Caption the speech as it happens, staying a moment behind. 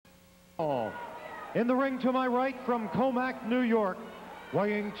In the ring to my right from Comac, New York,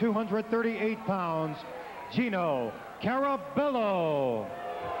 weighing 238 pounds, Gino Carabello.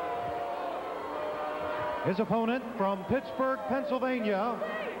 His opponent from Pittsburgh, Pennsylvania,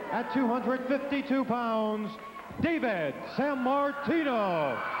 at 252 pounds, David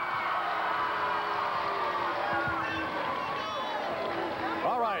Sammartino.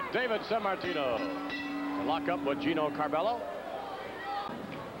 All right, David Sammartino to lock up with Gino Carabello.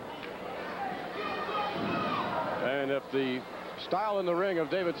 And if the style in the ring of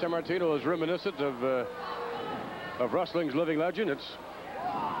David Sammartino is reminiscent of wrestling's living legend, it's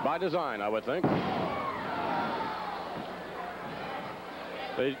by design, I would think.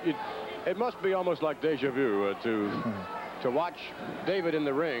 It must be almost like deja vu to watch David in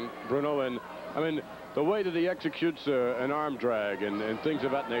the ring, Bruno, and I mean the way that he executes an arm drag and things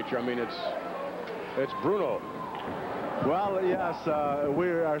of that nature. I mean, it's Bruno. Well, yes,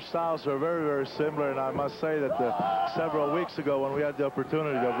 our styles are very, very similar, and I must say that several weeks ago when we had the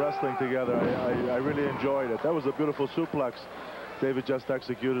opportunity of wrestling together, I really enjoyed it. That was a beautiful suplex David just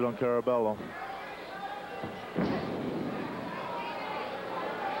executed on Carabello.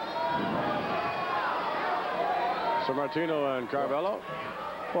 Sammartino and Carabello.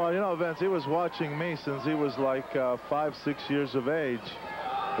 Well, you know, Vince, he was watching me since he was like 5, 6 years of age,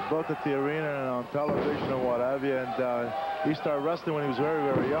 both at the arena and on television and what have you. And he started wrestling when he was very,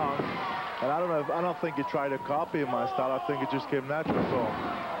 very young. And I don't think he tried to copy my style. I think it just came natural to him.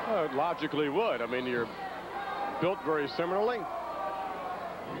 Well, it logically would. I mean, you're built very similarly.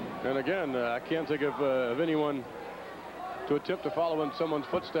 And again, I can't think of anyone to attempt to follow in someone's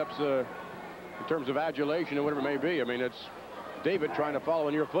footsteps in terms of adulation or whatever it may be. I mean, it's David trying to follow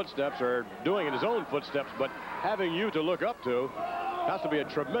in your footsteps or doing in his own footsteps, but having you to look up to has to be a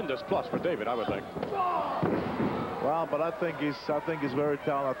tremendous plus for David, I would think. Well, but I think he's very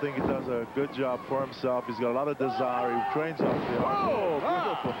talented. I think he does a good job for himself. He's got a lot of desire. He trains off the arm. Oh,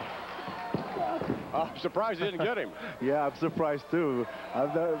 beautiful. I'm surprised he didn't get him. Yeah, I'm surprised too.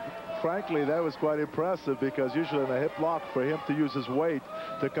 Frankly, that was quite impressive because usually in a hip lock, for him to use his weight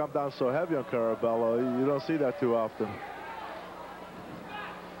to come down so heavy on Carabello, you don't see that too often.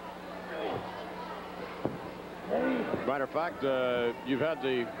 Matter of fact, you've had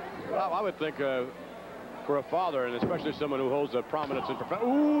the, well, I would think for a father, and especially someone who holds a prominence in profession.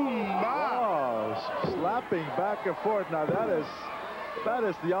 Ooh, my! Oh, slapping back and forth. Now that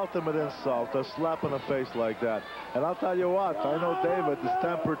is the ultimate insult, a slap in the face like that. And I'll tell you what, I know David is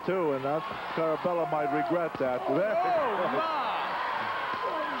tempered too, and that Carabello might regret that. Oh, my!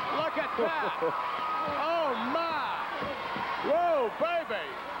 Look at that! Oh, my! Whoa, baby!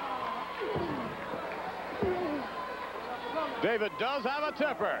 David does have a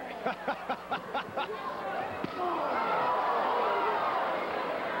temper.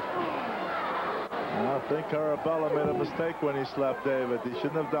 I think Carabello made a mistake when he slapped David. He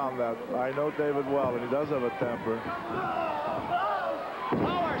shouldn't have done that. I know David well, and he does have a temper.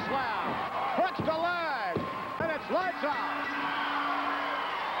 Power slam. Hooks the leg. And it's lights out.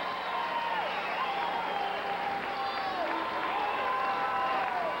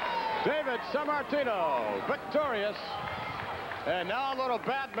 David Sammartino victorious. And now a little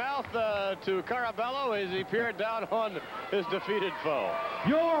bad mouth to Carabello as he peered down on his defeated foe.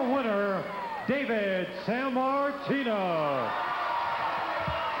 Your winner, David Sammartino.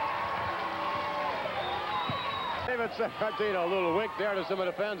 David Sammartino, a little wink there to some of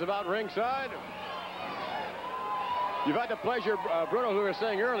the fans about ringside. You've had the pleasure, Bruno, who we were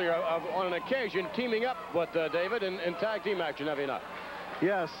saying earlier, of on an occasion teaming up with David in tag team action, have you not?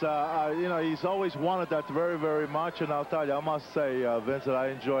 Yes, you know, he's always wanted that very, very much, and I'll tell you, I must say, Vince, that I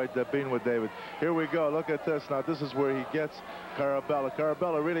enjoyed being with David. Here we go. Look at this. Now, this is where he gets Carabello.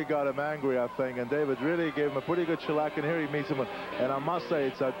 Carabello really got him angry, I think, and David really gave him a pretty good shellac, and here he meets him. And I must say,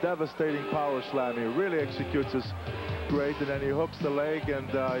 it's a devastating power slam. He really executes this great, and then he hooks the leg, and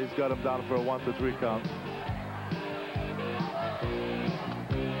he's got him down for a 1-2-3 count.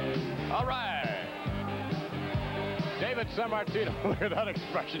 All right. David Sammartino, look at that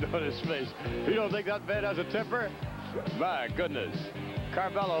expression on his face. You don't think that man has a temper? My goodness.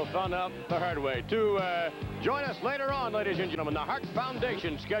 Carabello found out the hard way. To join us later on, ladies and gentlemen, the Hart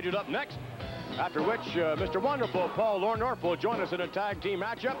Foundation scheduled up next, after which Mr. Wonderful Paul Lornorf will join us in a tag team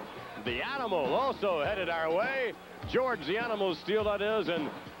matchup. The Animal also headed our way. George the Animal Steele, that is, and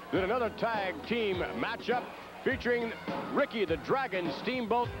then another tag team matchup featuring Ricky the Dragon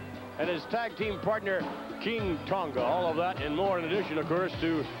Steamboat and his tag team partner, King Tonga. All of that and more in addition, of course,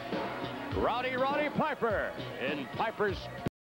 to Rowdy Roddy Piper in Piper's